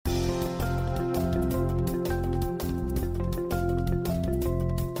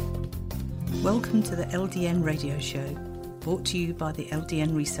Welcome to the LDN radio show, brought to you by the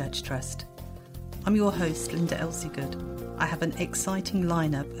LDN Research Trust. I'm your host, Linda Elsiegood. I have an exciting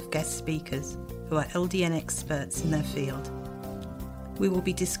lineup of guest speakers who are LDN experts in their field. We will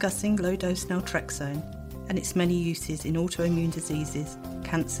be discussing low-dose naltrexone and its many uses in autoimmune diseases,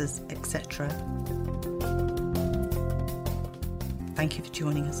 cancers, etc. Thank you for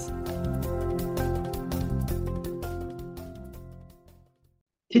joining us.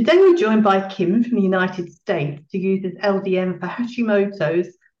 Today we're joined by Kim from the United States, who uses LDN for Hashimotos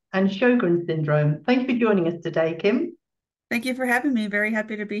and Sjogren syndrome. Thank you for joining us today, Kim. Thank you for having me. Very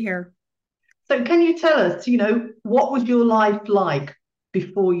happy to be here. So can you tell us, what was your life like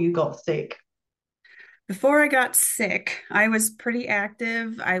before you got sick? Before I got sick, I was pretty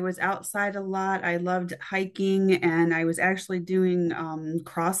active. I was outside a lot. I loved hiking, and I was actually doing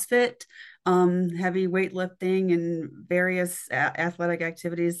CrossFit, heavy weightlifting and various athletic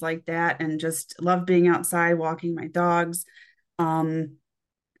activities like that, and just loved being outside, walking my dogs. And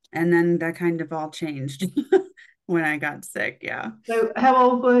then that kind of all changed when I got sick. Yeah. So how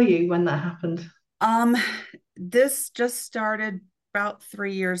old were you when that happened? This just started about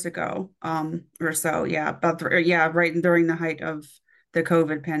 3 years ago, or so. Yeah, right during the height of the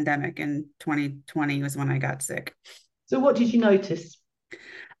COVID pandemic in 2020 was when I got sick. So what did you notice?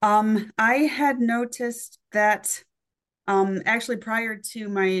 I had noticed that actually prior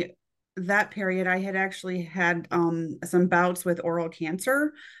to that period, I had actually had some bouts with oral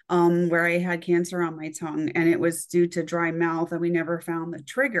cancer, where I had cancer on my tongue, and it was due to dry mouth, and we never found the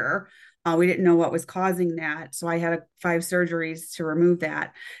trigger. We didn't know what was causing that. So I had 5 surgeries to remove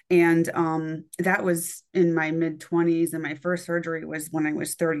that. And that was in my mid-20s. And my first surgery was when I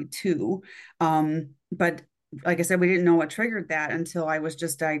was 32. But like I said, we didn't know what triggered that until I was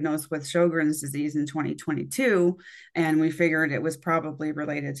just diagnosed with Sjogren's disease in 2022. And we figured it was probably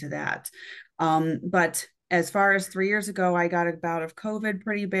related to that. But as far as 3 years ago, I got a bout of COVID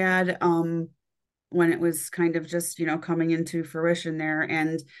pretty bad when it was kind of just, coming into fruition there.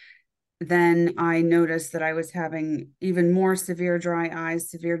 And then I noticed that I was having even more severe dry eyes,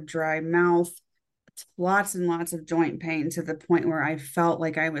 severe dry mouth, lots and lots of joint pain, to the point where I felt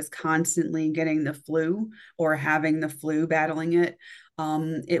like I was constantly getting the flu or having the flu, battling it.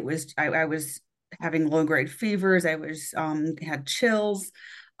 I was having low-grade fevers. I was had chills,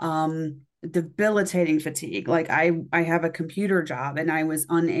 debilitating fatigue. Like I have a computer job, and I was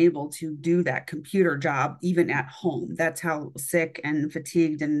unable to do that computer job even at home. That's how sick and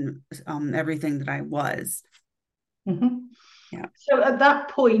fatigued and everything that I was. Mm-hmm. Yeah. So at that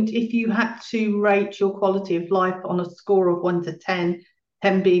point, if you had to rate your quality of life on a score of 1 to 10,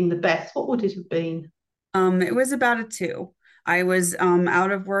 10 being the best, what would it have been? It was about a 2. I was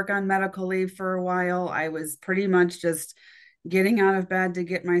out of work on medical leave for a while. I was pretty much just getting out of bed to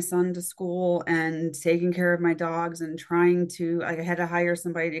get my son to school and taking care of my dogs and I had to hire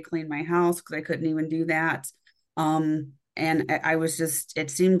somebody to clean my house because I couldn't even do that. And I was just, it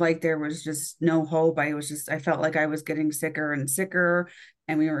seemed like there was just no hope. I felt like I was getting sicker and sicker,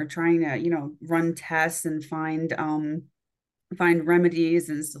 and we were trying to, run tests and find remedies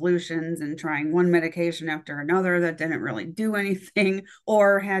and solutions, and trying one medication after another that didn't really do anything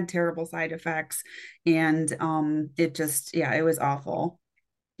or had terrible side effects. And it was awful.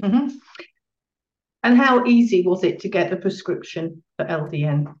 Mm-hmm. And how easy was it to get a prescription for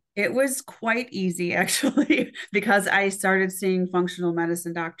LDN? It was quite easy, actually, because I started seeing functional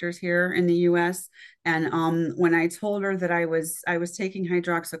medicine doctors here in the US. And when I told her that I was taking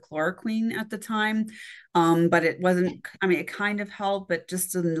hydroxychloroquine at the time, but it wasn't, it kind of helped, but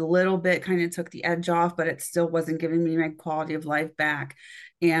just a little bit kind of took the edge off, but it still wasn't giving me my quality of life back.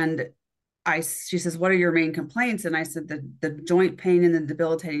 And she says, "What are your main complaints?" And I said, the joint pain and the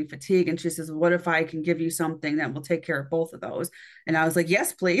debilitating fatigue. And she says, "What if I can give you something that will take care of both of those?" And I was like,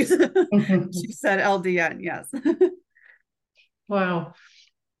 "Yes, please." She said LDN, yes. Wow.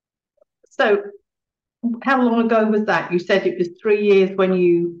 So how long ago was that? You said it was 3 years when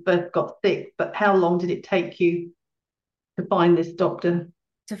you first got sick, but how long did it take you to find this doctor?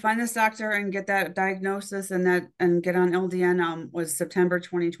 To find this doctor and get that diagnosis and get on LDN was September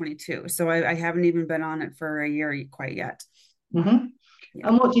 2022. So I haven't even been on it for a year quite yet. Mm-hmm. Yeah.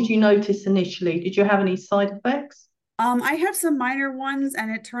 And what did you notice initially? Did you have any side effects? I have some minor ones,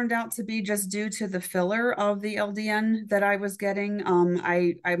 and it turned out to be just due to the filler of the LDN that I was getting.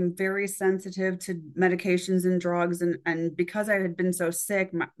 I'm very sensitive to medications and drugs, and because I had been so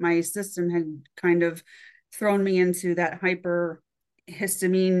sick, my system had kind of thrown me into that hyperhistamine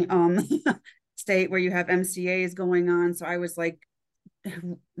state where you have MCAs going on. So I was like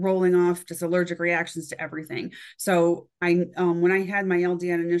rolling off just allergic reactions to everything. So I when I had my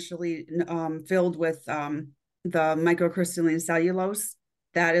LDN initially filled with the microcrystalline cellulose,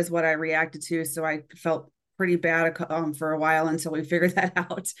 that is what I reacted to. So I felt pretty bad for a while until we figured that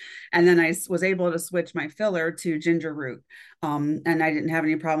out. And then I was able to switch my filler to ginger root. And I didn't have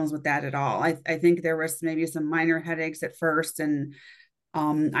any problems with that at all. I think there was maybe some minor headaches at first, and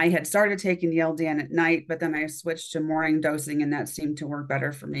I had started taking the LDN at night, but then I switched to morning dosing, and that seemed to work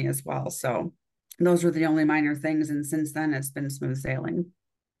better for me as well. So those were the only minor things. And since then, it's been smooth sailing.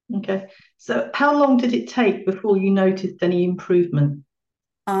 Okay. So how long did it take before you noticed any improvement?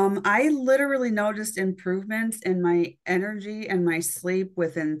 I literally noticed improvements in my energy and my sleep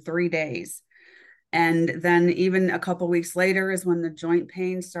within 3 days. And then even a couple weeks later is when the joint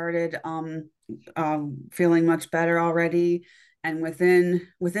pain started feeling much better already. And within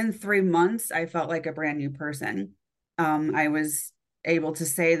 3 months, I felt like a brand new person. I was able to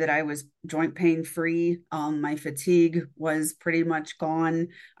say that I was joint pain free. My fatigue was pretty much gone.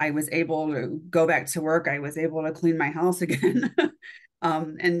 I was able to go back to work. I was able to clean my house again.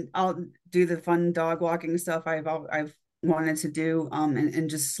 And I'll do the fun dog walking stuff I've wanted to do, and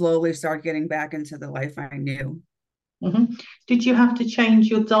just slowly start getting back into the life I knew. Mm-hmm. Did you have to change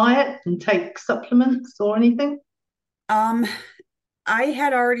your diet and take supplements or anything? Um, I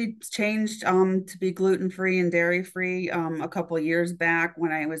had already changed to be gluten-free and dairy-free a couple of years back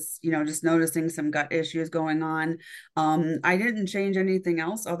when I was, just noticing some gut issues going on. I didn't change anything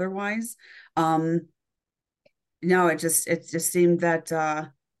else otherwise. Um, no, it just seemed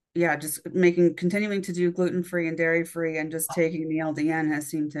that yeah, just continuing to do gluten-free and dairy-free and just taking the LDN has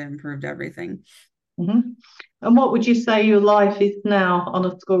seemed to improve everything. Mm-hmm. And what would you say your life is now on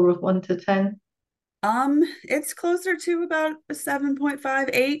a score of 1 to 10? It's closer to about a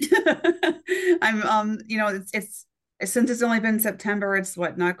 7.58. I'm it's since it's only been September, it's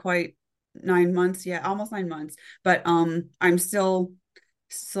what, not quite 9 months yet, almost 9 months. But I'm still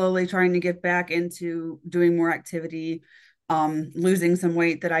slowly trying to get back into doing more activity, losing some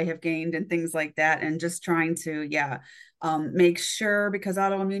weight that I have gained and things like that, and just trying to, yeah, make sure, because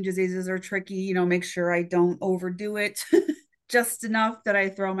autoimmune diseases are tricky, make sure I don't overdo it just enough that I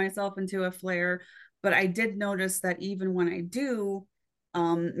throw myself into a flare. But I did notice that even when I do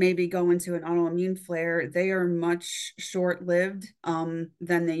maybe go into an autoimmune flare, they are much short-lived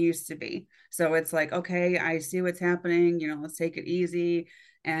than they used to be. So it's like, okay, I see what's happening, let's take it easy.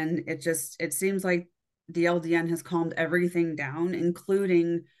 And it seems like the LDN has calmed everything down,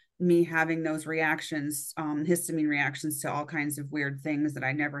 including me having those reactions, histamine reactions to all kinds of weird things that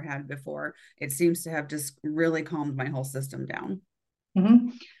I never had before. It seems to have just really calmed my whole system down. Mm-hmm.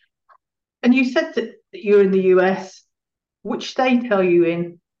 And you said that you're in the US. Which state are you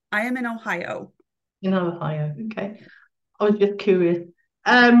in? I am in Ohio. In Ohio. Okay. I was just curious.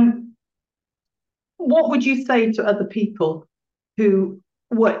 Um, what would you say to other people who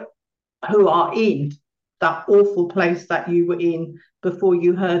were who are in that awful place that you were in before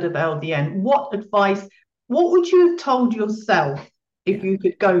you heard of LDN? What would you have told yourself if Yeah. you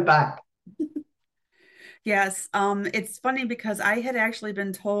could go back? Yes, it's funny because I had actually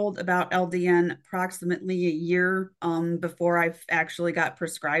been told about LDN approximately a year before I actually got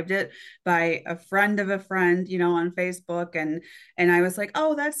prescribed it by a friend of a friend, on Facebook, and I was like,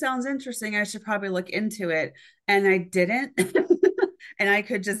 "Oh, that sounds interesting. I should probably look into it." And I didn't. And I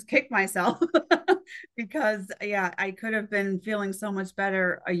could just kick myself because, yeah, I could have been feeling so much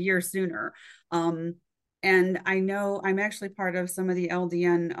better a year sooner. Um, and I know I'm actually part of some of the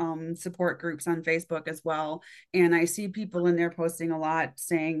LDN support groups on Facebook as well. And I see people in there posting a lot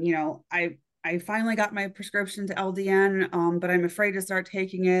saying, I finally got my prescription to LDN, but I'm afraid to start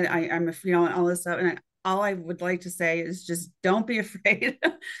taking it. I'm, and all this stuff. And all I would like to say is just don't be afraid.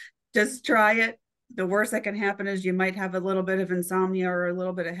 Just try it. The worst that can happen is you might have a little bit of insomnia or a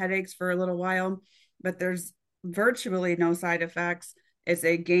little bit of headaches for a little while, but there's virtually no side effects. It's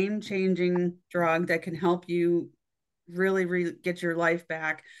a game changing drug that can help you really get your life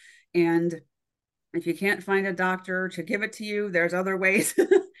back. And if you can't find a doctor to give it to you, there's other ways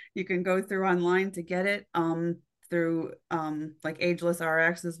you can go through online to get it. Through like Ageless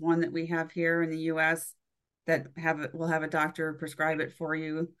RX is one that we have here in the US that will have a doctor prescribe it for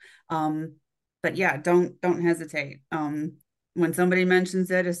you. But yeah, don't hesitate. When somebody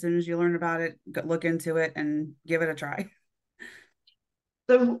mentions it, as soon as you learn about it, look into it and give it a try.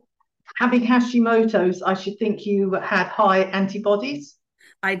 So, having Hashimoto's, I should think you had high antibodies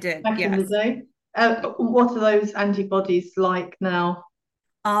I did, back in the yes. day. What are those antibodies like now?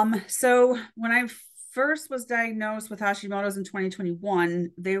 So when I first was diagnosed with Hashimoto's in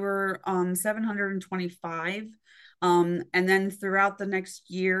 2021, they were 725. And then throughout the next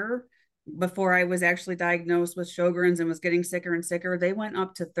year, before I was actually diagnosed with Sjogren's and was getting sicker and sicker, they went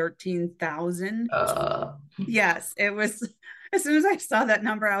up to 13,000. Yes, it was. As soon as I saw that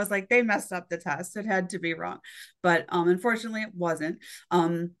number, I was like, they messed up the test. It had to be wrong. But unfortunately, it wasn't.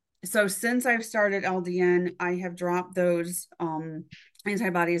 So since I've started LDN, I have dropped those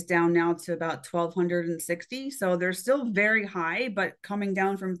antibodies down now to about 1,260. So they're still very high, but coming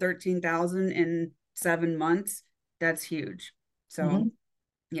down from 13,000 in 7 months, that's huge. So,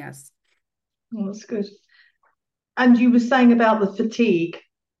 yes. Oh, that's good. And you were saying about the fatigue.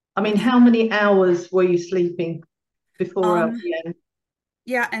 I mean, how many hours were you sleeping before LDN?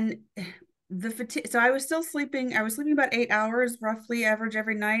 Yeah, and the fatigue. So I was still sleeping. I was sleeping about 8 hours, roughly average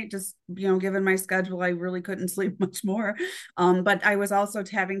every night. Just given my schedule, I really couldn't sleep much more. But I was also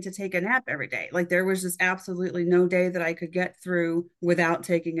having to take a nap every day. Like there was just absolutely no day that I could get through without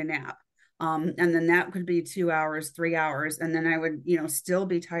taking a nap. And then that could be 2 hours, 3 hours, and then I would, still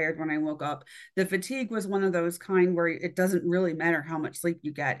be tired when I woke up. The fatigue was one of those kind where it doesn't really matter how much sleep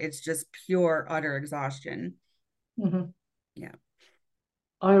you get. It's just pure, utter exhaustion. Yeah.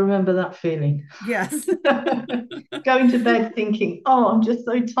 I remember that feeling. Yes. Going to bed thinking, oh, I'm just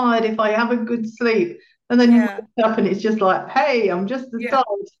so tired if I have a good sleep. And then you wake up and it's just like, hey, I'm just as tired.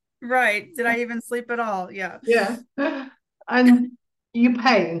 Right. Did I even sleep at all? Yeah. Yeah. And your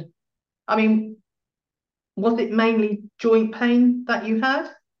pain, I mean, was it mainly joint pain that you had?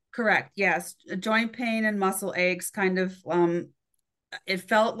 Correct. Yes. Joint pain and muscle aches kind of it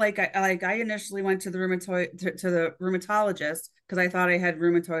felt like I initially went to the rheumatologist because I thought I had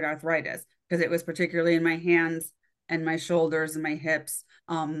rheumatoid arthritis because it was particularly in my hands and my shoulders and my hips.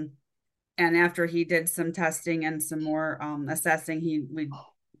 And after he did some testing and some more assessing, we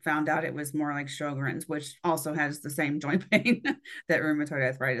found out it was more like Sjogren's, which also has the same joint pain that rheumatoid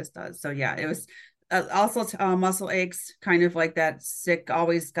arthritis does. So yeah, it was also muscle aches, kind of like that sick,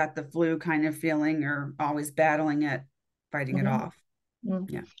 always got the flu kind of feeling or always battling it, fighting it off.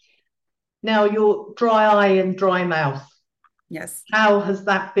 Yeah. Now your dry eye and dry mouth. Yes. How has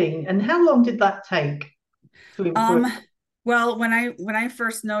that been? And how long did that take to improve? Well, when I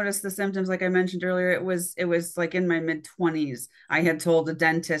first noticed the symptoms, like I mentioned earlier, it was like in my mid-20s. I had told a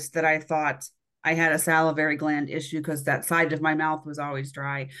dentist that I thought I had a salivary gland issue because that side of my mouth was always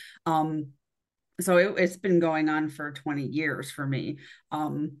dry. So it's been going on for 20 years for me.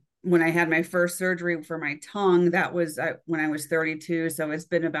 When I had my first surgery for my tongue, that was when I was 32. So it's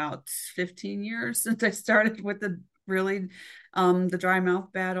been about 15 years since I started with the dry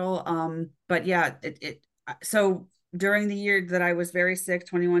mouth battle. But yeah, so during the year that I was very sick,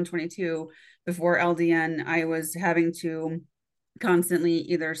 21, 22, before LDN, I was having to constantly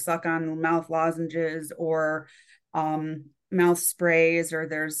either suck on mouth lozenges or mouth sprays, or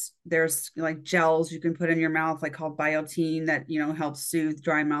there's like gels you can put in your mouth, like called Biotine, that helps soothe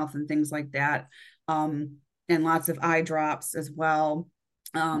dry mouth and things like that, and lots of eye drops as well.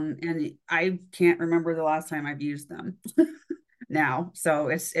 And I can't remember the last time I've used them now, so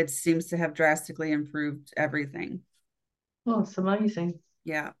it seems to have drastically improved everything. Oh, it's amazing.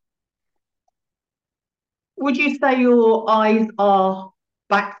 Yeah. Would you say your eyes are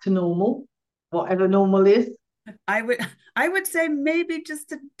back to normal, whatever normal is? I would say maybe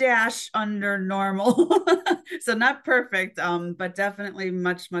just a dash under normal. So not perfect, but definitely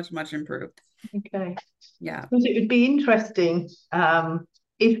much, much, much improved. Okay. Yeah. Because it would be interesting,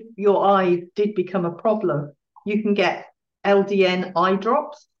 if your eye did become a problem, you can get LDN eye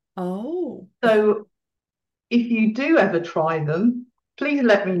drops. Oh. So if you do ever try them, please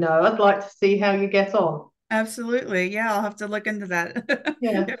let me know. I'd like to see how you get on. Absolutely. Yeah, I'll have to look into that.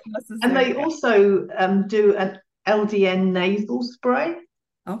 Yeah. And they also do an LDN nasal spray.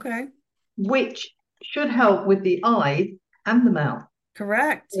 Okay. Which should help with the eyes and the mouth.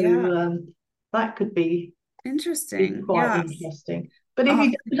 Correct. So, yeah. That could be Interesting. quite interesting. But if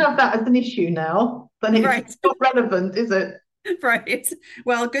you don't have that as an issue now, then it's not relevant, is it? Right.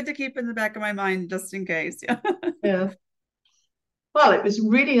 Well, good to keep in the back of my mind just in case. Yeah. Yeah. Well, it was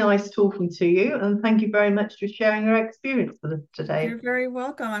really nice talking to you, and thank you very much for sharing your experience with us today. You're very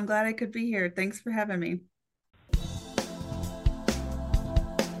welcome. I'm glad I could be here. Thanks for having me.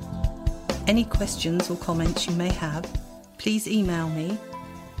 Any questions or comments you may have, please email me,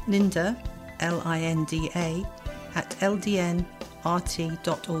 Linda, Linda, at ldnrt.org.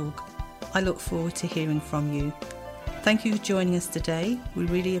 I look forward to hearing from you. Thank you for joining us today. We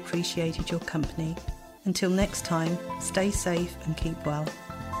really appreciated your company. Until next time, stay safe and keep well.